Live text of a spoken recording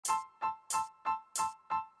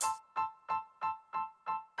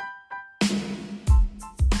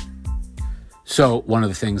So one of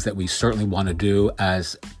the things that we certainly want to do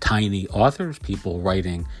as tiny authors, people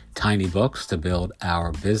writing tiny books to build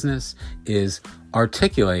our business, is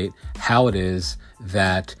articulate how it is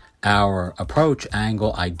that our approach,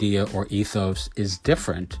 angle, idea, or ethos is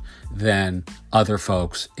different than other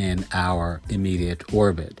folks in our immediate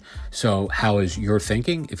orbit. So how is your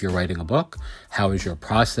thinking if you're writing a book? How is your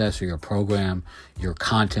process or your program, your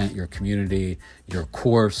content, your community, your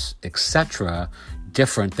course, etc.,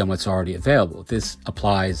 different than what's already available? This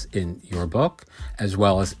applies in your book as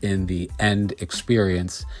well as in the end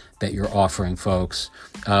experience that you're offering folks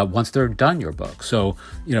once they're done your book. So,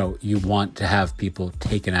 you want to have people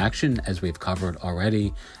take an action, as we've covered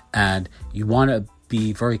already, and you want to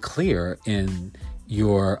be very clear in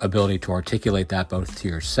your ability to articulate that both to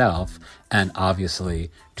yourself and obviously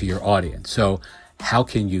to your audience. So how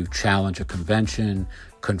can you challenge a convention,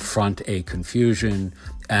 confront a confusion,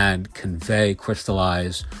 and convey,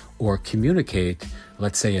 crystallize, or communicate,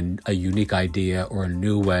 let's say, a unique idea or a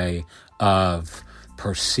new way of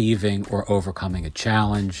perceiving or overcoming a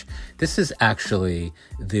challenge? This is actually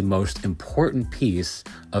the most important piece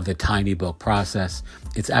of the tiny book process.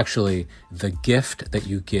 It's actually the gift that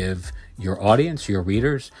you give your audience, your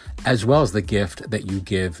readers, as well as the gift that you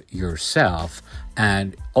give yourself.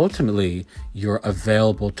 And ultimately, you're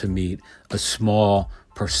available to meet a small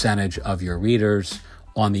percentage of your readers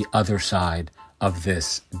on the other side of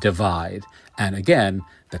this divide. And again,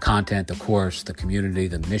 the content, the course, the community,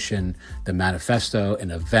 the mission, the manifesto,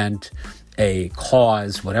 an event, a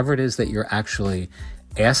cause, whatever it is that you're actually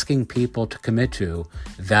asking people to commit to,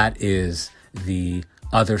 that is the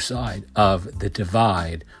other side of the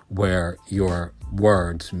divide where your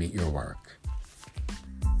words meet your work.